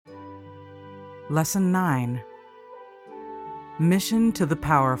Lesson 9. Mission to the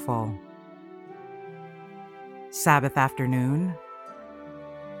Powerful. Sabbath afternoon,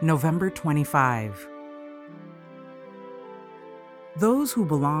 November 25. Those who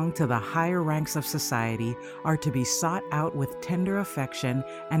belong to the higher ranks of society are to be sought out with tender affection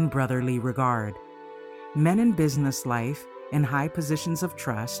and brotherly regard. Men in business life, in high positions of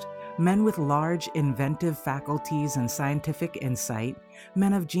trust, men with large inventive faculties and scientific insight,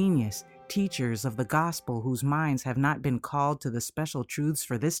 men of genius, teachers of the gospel whose minds have not been called to the special truths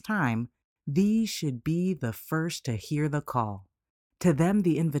for this time, these should be the first to hear the call. To them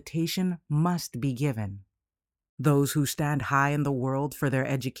the invitation must be given. Those who stand high in the world for their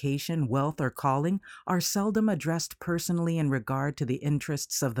education, wealth, or calling are seldom addressed personally in regard to the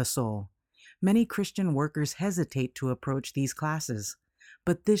interests of the soul. Many Christian workers hesitate to approach these classes,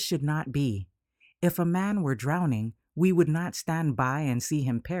 but this should not be. If a man were drowning, we would not stand by and see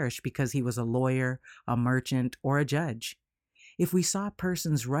him perish because he was a lawyer, a merchant, or a judge. If we saw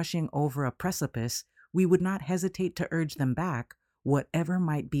persons rushing over a precipice, we would not hesitate to urge them back, whatever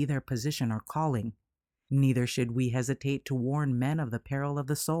might be their position or calling. Neither should we hesitate to warn men of the peril of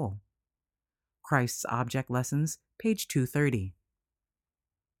the soul. Christ's Object Lessons, page 230.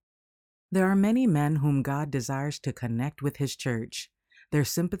 There are many men whom God desires to connect with His church. Their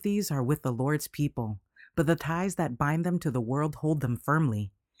sympathies are with the Lord's people, but the ties that bind them to the world hold them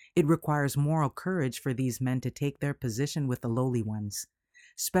firmly. It requires moral courage for these men to take their position with the lowly ones.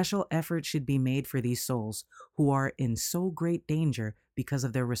 Special effort should be made for these souls who are in so great danger because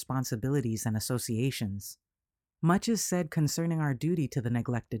of their responsibilities and associations. Much is said concerning our duty to the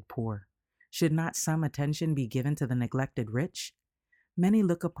neglected poor. Should not some attention be given to the neglected rich? Many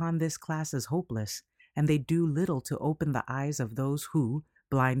look upon this class as hopeless, and they do little to open the eyes of those who,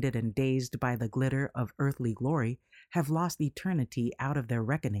 blinded and dazed by the glitter of earthly glory, have lost eternity out of their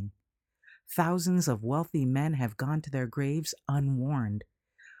reckoning. Thousands of wealthy men have gone to their graves unwarned.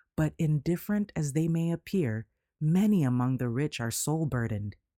 But indifferent as they may appear, many among the rich are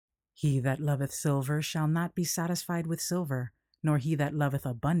soul-burdened. He that loveth silver shall not be satisfied with silver, nor he that loveth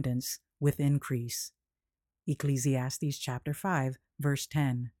abundance with increase. Ecclesiastes chapter 5, verse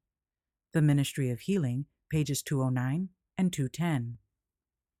 10. The Ministry of Healing, pages 209 and 210.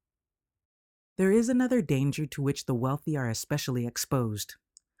 There is another danger to which the wealthy are especially exposed.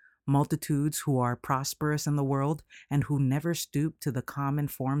 Multitudes who are prosperous in the world and who never stoop to the common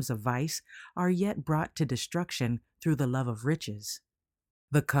forms of vice are yet brought to destruction through the love of riches.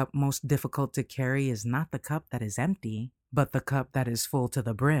 The cup most difficult to carry is not the cup that is empty, but the cup that is full to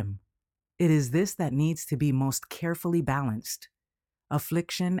the brim. It is this that needs to be most carefully balanced.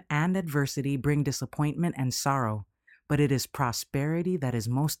 Affliction and adversity bring disappointment and sorrow, but it is prosperity that is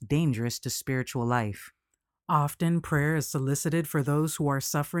most dangerous to spiritual life. Often prayer is solicited for those who are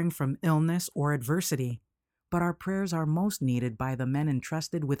suffering from illness or adversity, but our prayers are most needed by the men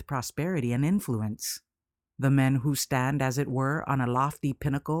entrusted with prosperity and influence. The men who stand, as it were, on a lofty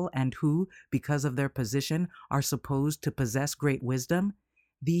pinnacle and who, because of their position, are supposed to possess great wisdom,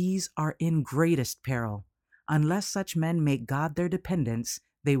 these are in greatest peril. Unless such men make God their dependence,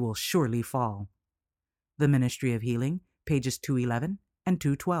 they will surely fall. The Ministry of Healing, pages 211 and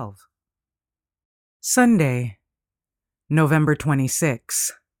 212. Sunday, November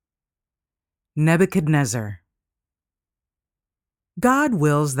 26. Nebuchadnezzar. God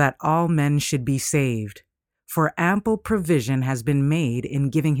wills that all men should be saved, for ample provision has been made in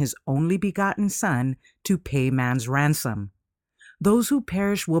giving His only begotten Son to pay man's ransom. Those who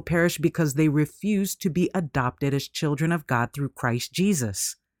perish will perish because they refuse to be adopted as children of God through Christ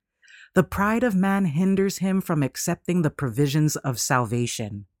Jesus. The pride of man hinders him from accepting the provisions of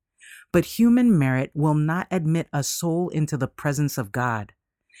salvation. But human merit will not admit a soul into the presence of God.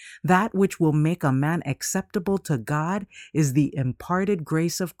 That which will make a man acceptable to God is the imparted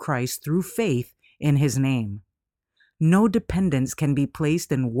grace of Christ through faith in His name. No dependence can be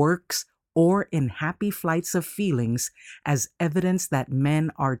placed in works or in happy flights of feelings as evidence that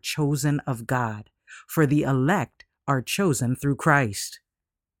men are chosen of God, for the elect are chosen through Christ.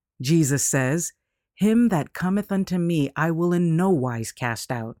 Jesus says, "Him that cometh unto me I will in no wise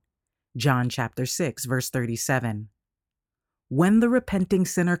cast out." John chapter 6, verse 37. When the repenting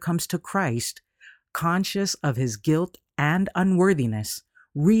sinner comes to Christ, conscious of his guilt and unworthiness,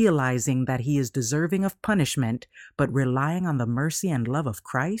 realizing that he is deserving of punishment, but relying on the mercy and love of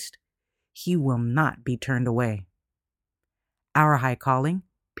Christ, he will not be turned away. Our High Calling,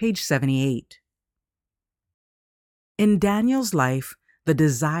 page 78. In Daniel's life, the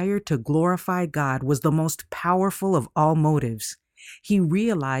desire to glorify God was the most powerful of all motives. He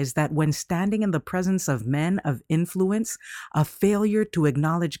realized that when standing in the presence of men of influence, a failure to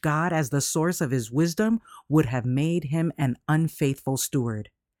acknowledge God as the source of his wisdom would have made him an unfaithful steward.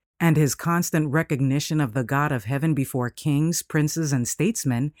 And his constant recognition of the God of heaven before kings, princes, and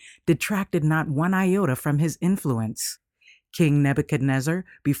statesmen detracted not one iota from his influence. King Nebuchadnezzar,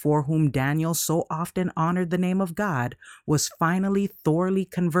 before whom Daniel so often honored the name of God, was finally thoroughly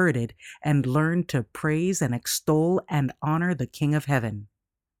converted and learned to praise and extol and honor the King of heaven.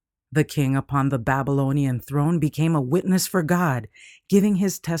 The king upon the Babylonian throne became a witness for God, giving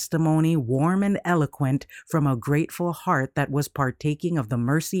his testimony warm and eloquent from a grateful heart that was partaking of the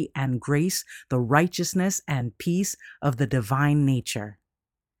mercy and grace, the righteousness and peace of the divine nature.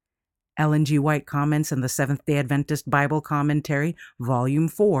 Ellen G. White comments in the Seventh-day Adventist Bible Commentary, Volume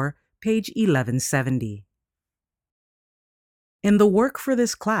 4, page 1170. In the work for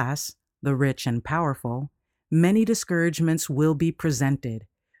this class, the rich and powerful, many discouragements will be presented.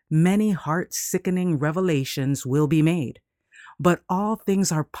 Many heart-sickening revelations will be made. But all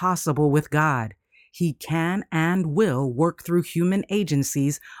things are possible with God. He can and will work through human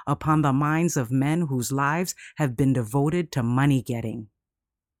agencies upon the minds of men whose lives have been devoted to money-getting.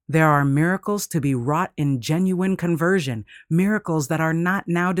 There are miracles to be wrought in genuine conversion, miracles that are not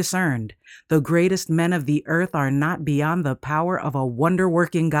now discerned. The greatest men of the earth are not beyond the power of a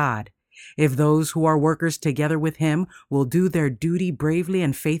wonder-working God. If those who are workers together with him will do their duty bravely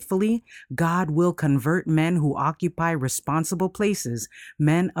and faithfully, God will convert men who occupy responsible places,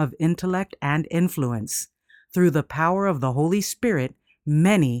 men of intellect and influence. Through the power of the Holy Spirit,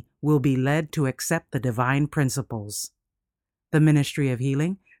 many will be led to accept the divine principles. The Ministry of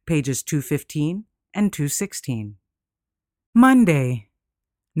Healing, pages 215 and 216. Monday,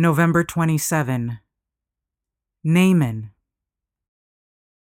 November 27. Naaman.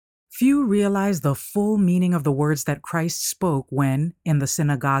 Few realize the full meaning of the words that Christ spoke when, in the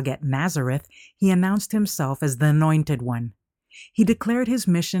synagogue at Nazareth, he announced himself as the Anointed One. He declared his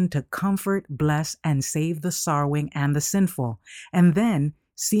mission to comfort, bless, and save the sorrowing and the sinful, and then,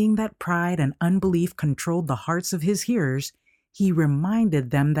 seeing that pride and unbelief controlled the hearts of his hearers, he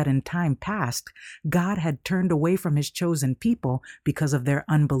reminded them that in time past, God had turned away from his chosen people because of their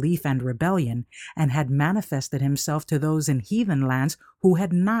unbelief and rebellion, and had manifested himself to those in heathen lands who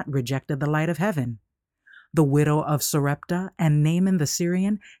had not rejected the light of heaven. The widow of Sarepta and Naaman the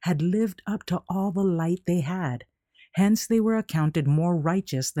Syrian had lived up to all the light they had. Hence they were accounted more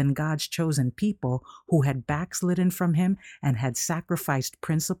righteous than God's chosen people who had backslidden from him and had sacrificed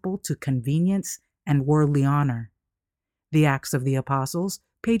principle to convenience and worldly honor. The Acts of the Apostles,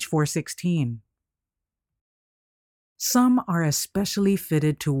 page 416. Some are especially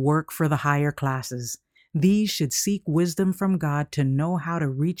fitted to work for the higher classes. These should seek wisdom from God to know how to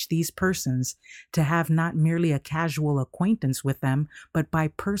reach these persons, to have not merely a casual acquaintance with them, but by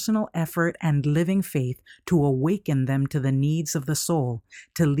personal effort and living faith to awaken them to the needs of the soul,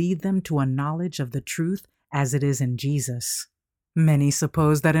 to lead them to a knowledge of the truth as it is in Jesus. Many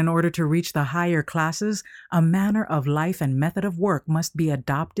suppose that in order to reach the higher classes, a manner of life and method of work must be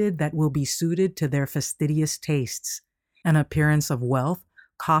adopted that will be suited to their fastidious tastes. An appearance of wealth,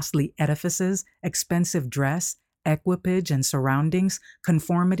 costly edifices, expensive dress, equipage and surroundings,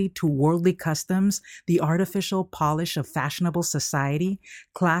 conformity to worldly customs, the artificial polish of fashionable society,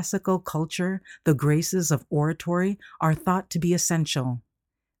 classical culture, the graces of oratory are thought to be essential.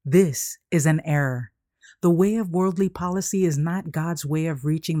 This is an error. The way of worldly policy is not God's way of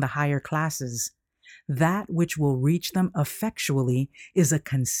reaching the higher classes. That which will reach them effectually is a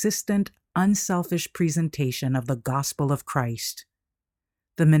consistent, unselfish presentation of the gospel of Christ.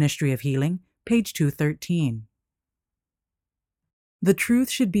 The Ministry of Healing, page 213. The truth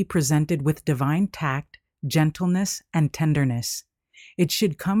should be presented with divine tact, gentleness, and tenderness. It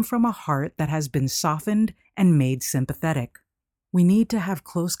should come from a heart that has been softened and made sympathetic. We need to have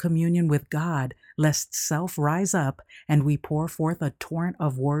close communion with God, lest self rise up and we pour forth a torrent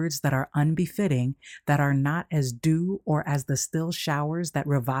of words that are unbefitting, that are not as dew or as the still showers that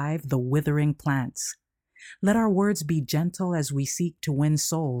revive the withering plants. Let our words be gentle as we seek to win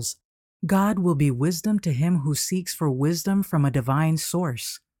souls. God will be wisdom to him who seeks for wisdom from a divine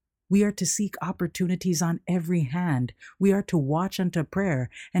source. We are to seek opportunities on every hand. We are to watch unto prayer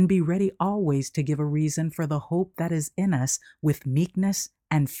and be ready always to give a reason for the hope that is in us with meekness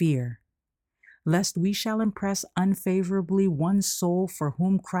and fear. Lest we shall impress unfavorably one soul for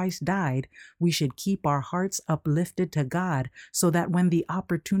whom Christ died, we should keep our hearts uplifted to God so that when the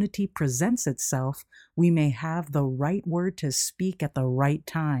opportunity presents itself, we may have the right word to speak at the right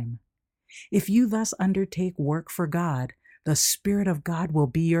time. If you thus undertake work for God, the Spirit of God will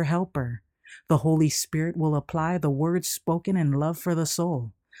be your helper. The Holy Spirit will apply the words spoken in love for the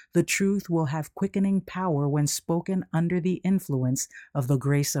soul. The truth will have quickening power when spoken under the influence of the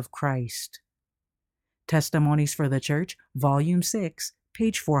grace of Christ. Testimonies for the Church, Volume 6,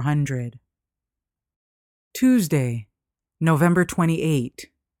 page 400. Tuesday, November 28.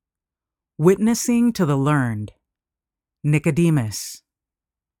 Witnessing to the Learned. Nicodemus.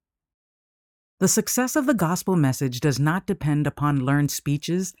 The success of the gospel message does not depend upon learned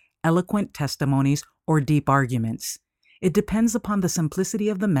speeches, eloquent testimonies, or deep arguments. It depends upon the simplicity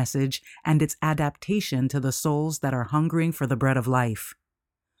of the message and its adaptation to the souls that are hungering for the bread of life.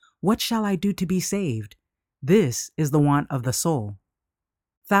 What shall I do to be saved? This is the want of the soul.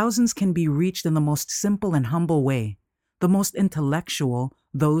 Thousands can be reached in the most simple and humble way. The most intellectual,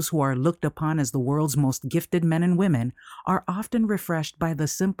 those who are looked upon as the world's most gifted men and women, are often refreshed by the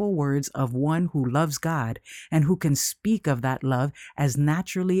simple words of one who loves God and who can speak of that love as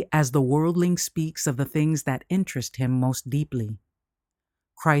naturally as the worldling speaks of the things that interest him most deeply.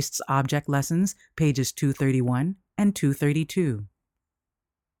 Christ's Object Lessons, pages 231 and 232.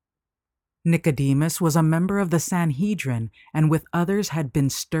 Nicodemus was a member of the Sanhedrin and with others had been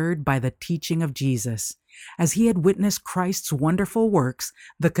stirred by the teaching of Jesus. As he had witnessed Christ's wonderful works,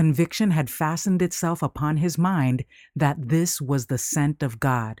 the conviction had fastened itself upon his mind that this was the sent of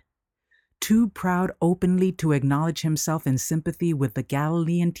God. Too proud openly to acknowledge himself in sympathy with the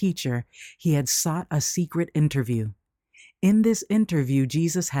Galilean teacher, he had sought a secret interview. In this interview,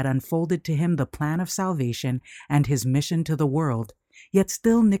 Jesus had unfolded to him the plan of salvation and his mission to the world. Yet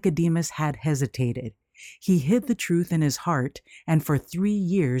still Nicodemus had hesitated. He hid the truth in his heart, and for 3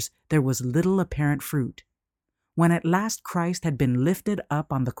 years there was little apparent fruit. When at last Christ had been lifted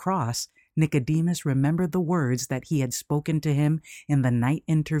up on the cross, Nicodemus remembered the words that he had spoken to him in the night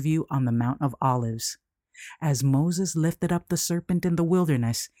interview on the Mount of Olives. As Moses lifted up the serpent in the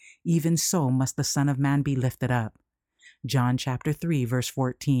wilderness, even so must the Son of Man be lifted up. John chapter 3, verse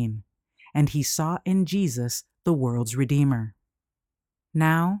 14. And he saw in Jesus the world's Redeemer.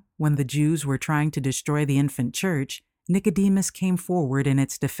 Now, when the Jews were trying to destroy the infant church, Nicodemus came forward in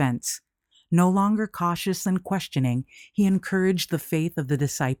its defense. No longer cautious and questioning, he encouraged the faith of the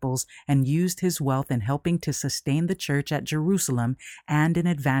disciples and used his wealth in helping to sustain the church at Jerusalem and in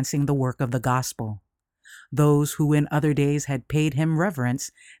advancing the work of the gospel. Those who in other days had paid him reverence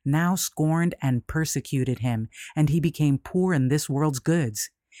now scorned and persecuted him, and he became poor in this world's goods.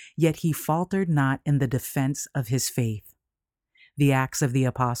 Yet he faltered not in the defense of his faith. The Acts of the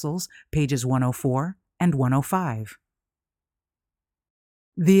Apostles, pages 104 and 105.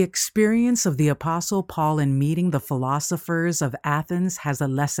 The experience of the Apostle Paul in meeting the philosophers of Athens has a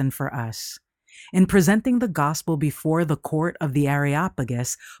lesson for us. In presenting the gospel before the court of the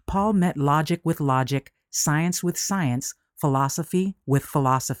Areopagus, Paul met logic with logic, science with science, philosophy with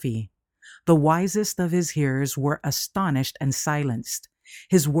philosophy. The wisest of his hearers were astonished and silenced.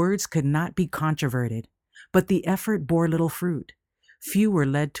 His words could not be controverted, but the effort bore little fruit. Few were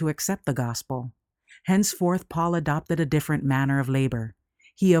led to accept the gospel. Henceforth, Paul adopted a different manner of labor.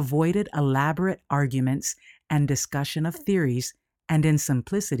 He avoided elaborate arguments and discussion of theories, and in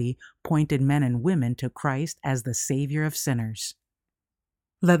simplicity pointed men and women to Christ as the Savior of sinners.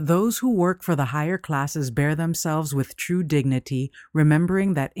 Let those who work for the higher classes bear themselves with true dignity,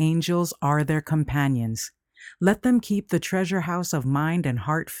 remembering that angels are their companions. Let them keep the treasure house of mind and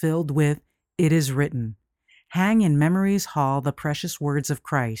heart filled with, "It is written." Hang in memory's hall the precious words of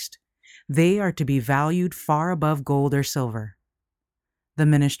Christ. They are to be valued far above gold or silver. The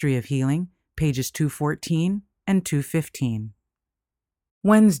Ministry of Healing, pages 214 and 215.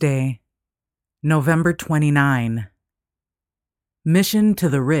 Wednesday, November 29. Mission to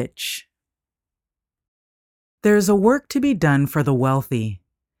the Rich. There is a work to be done for the wealthy.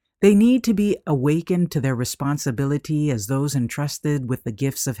 They need to be awakened to their responsibility as those entrusted with the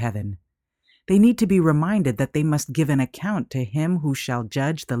gifts of heaven. They need to be reminded that they must give an account to him who shall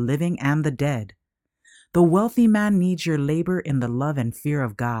judge the living and the dead. The wealthy man needs your labor in the love and fear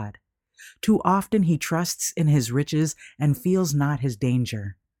of God. Too often he trusts in his riches and feels not his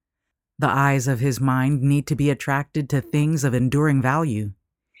danger. The eyes of his mind need to be attracted to things of enduring value.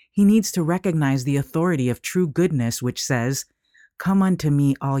 He needs to recognize the authority of true goodness, which says, "Come unto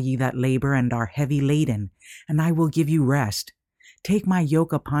me, all ye that labor and are heavy laden, and I will give you rest. Take my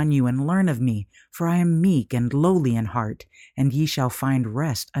yoke upon you and learn of me, for I am meek and lowly in heart, and ye shall find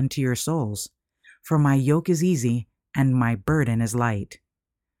rest unto your souls. For my yoke is easy and my burden is light."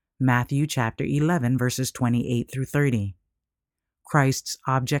 Matthew chapter 11, verses 28 through 30. Christ's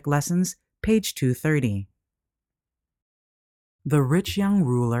Object Lessons, page 230. The rich young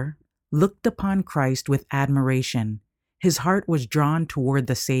ruler looked upon Christ with admiration. His heart was drawn toward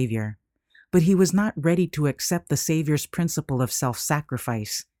the Savior. But he was not ready to accept the Savior's principle of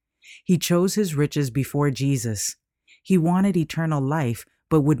self-sacrifice. He chose his riches before Jesus. He wanted eternal life,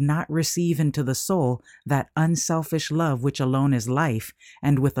 but would not receive into the soul that unselfish love which alone is life,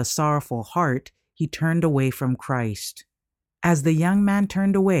 and with a sorrowful heart he turned away from Christ. As the young man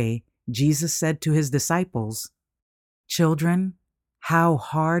turned away, Jesus said to his disciples, "Children, how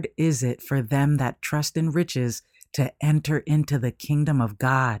hard is it for them that trust in riches to enter into the kingdom of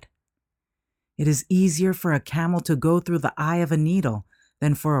God? It is easier for a camel to go through the eye of a needle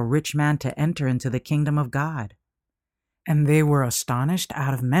than for a rich man to enter into the kingdom of God." And they were astonished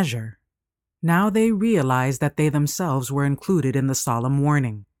out of measure. Now they realized that they themselves were included in the solemn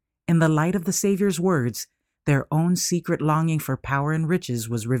warning. In the light of the Savior's words, their own secret longing for power and riches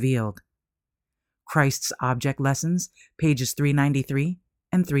was revealed. Christ's Object Lessons, pages 393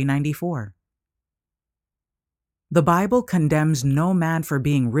 and 394. The Bible condemns no man for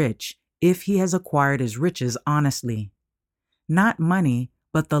being rich if he has acquired his riches honestly. Not money,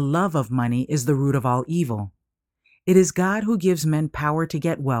 but the love of money is the root of all evil. It is God who gives men power to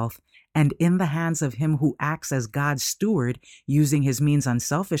get wealth, and in the hands of him who acts as God's steward, using his means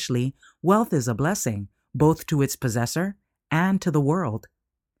unselfishly, wealth is a blessing, both to its possessor and to the world.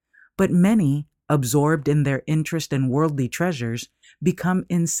 But many, absorbed in their interest in worldly treasures, become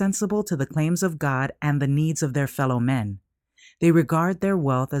insensible to the claims of God and the needs of their fellow men. They regard their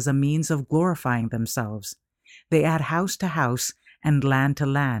wealth as a means of glorifying themselves. They add house to house and land to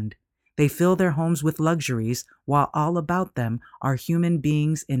land. They fill their homes with luxuries, while all about them are human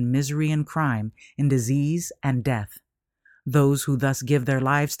beings in misery and crime, in disease and death. Those who thus give their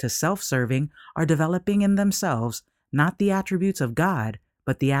lives to self-serving are developing in themselves not the attributes of God,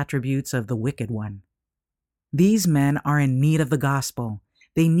 but the attributes of the wicked one. These men are in need of the gospel.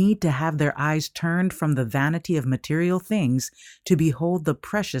 They need to have their eyes turned from the vanity of material things to behold the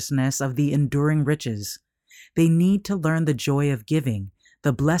preciousness of the enduring riches. They need to learn the joy of giving,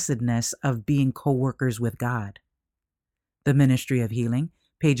 the blessedness of being co-workers with God. The Ministry of Healing,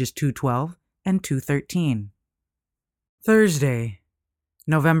 pages 212 and 213. Thursday,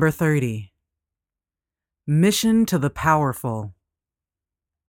 November 30. Mission to the Powerful.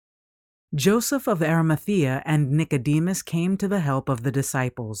 Joseph of Arimathea and Nicodemus came to the help of the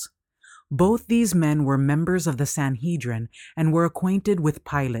disciples. Both these men were members of the Sanhedrin and were acquainted with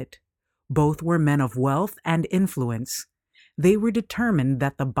Pilate. Both were men of wealth and influence. They were determined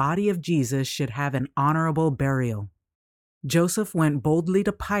that the body of Jesus should have an honorable burial. Joseph went boldly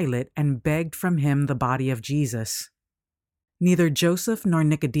to Pilate and begged from him the body of Jesus. Neither Joseph nor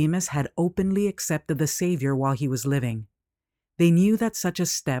Nicodemus had openly accepted the Savior while he was living. They knew that such a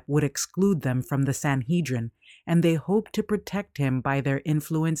step would exclude them from the Sanhedrin, and they hoped to protect him by their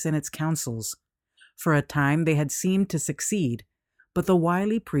influence in its councils. For a time they had seemed to succeed, but the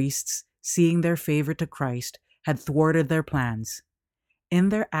wily priests, seeing their favor to Christ, had thwarted their plans. In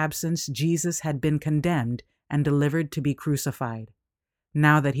their absence, Jesus had been condemned and delivered to be crucified.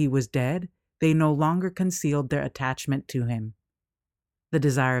 Now that he was dead, they no longer concealed their attachment to him. The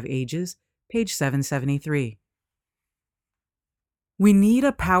Desire of Ages, page 773. We need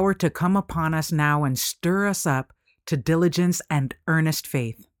a power to come upon us now and stir us up to diligence and earnest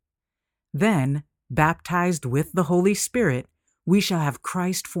faith. Then, baptized with the Holy Spirit, we shall have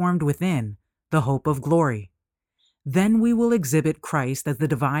Christ formed within, the hope of glory. Then we will exhibit Christ as the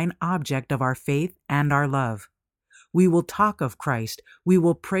divine object of our faith and our love. We will talk of Christ, we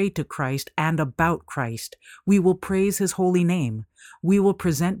will pray to Christ and about Christ, we will praise his holy name, we will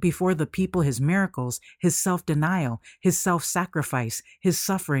present before the people his miracles, his self-denial, his self-sacrifice, his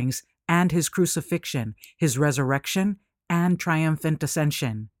sufferings, and his crucifixion, his resurrection, and triumphant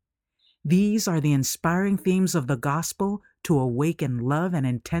ascension. These are the inspiring themes of the gospel to awaken love and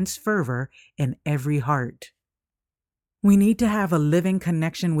intense fervor in every heart. We need to have a living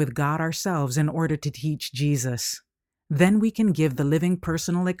connection with God ourselves in order to teach Jesus. Then we can give the living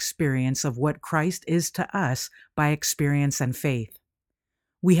personal experience of what Christ is to us by experience and faith.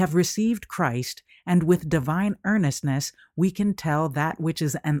 We have received Christ, and with divine earnestness we can tell that which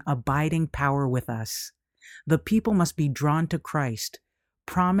is an abiding power with us. The people must be drawn to Christ.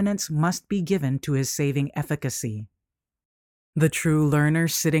 Prominence must be given to his saving efficacy. The true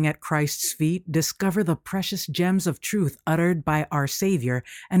learners sitting at Christ's feet discover the precious gems of truth uttered by our Savior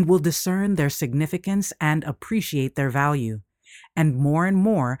and will discern their significance and appreciate their value. And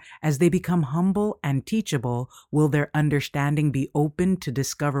more, as they become humble and teachable, will their understanding be opened to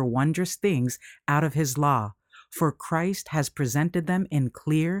discover wondrous things out of his law, for Christ has presented them in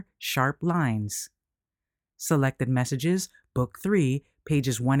clear, sharp lines. Selected Messages, Book 3,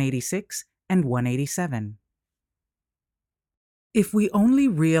 pages 186 and 187. If we only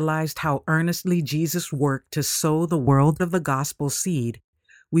realized how earnestly Jesus worked to sow the world of the gospel seed,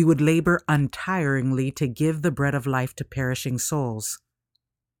 we would labor untiringly to give the bread of life to perishing souls.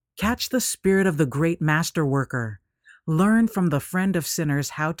 Catch the spirit of the great master worker. Learn from the friend of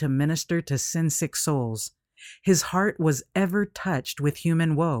sinners how to minister to sin-sick souls. His heart was ever touched with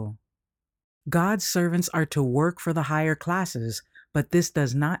human woe. God's servants are to work for the higher classes, but this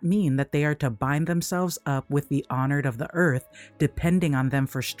does not mean that they are to bind themselves up with the honored of the earth, depending on them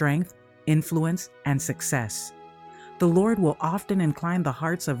for strength, influence, and success. The Lord will often incline the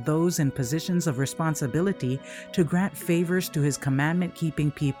hearts of those in positions of responsibility to grant favors to his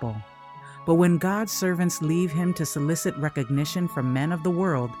commandment-keeping people. But when God's servants leave him to solicit recognition from men of the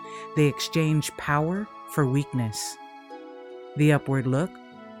world, they exchange power for weakness. The Upward Look,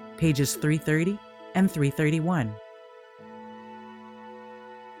 pages 330 and 331.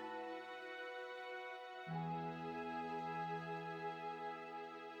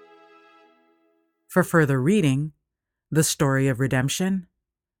 For further reading, The Story of Redemption,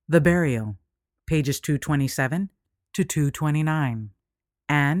 The Burial, pages 227 to 229,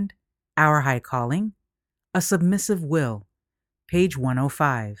 and Our High Calling, A Submissive Will, page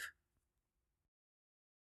 105.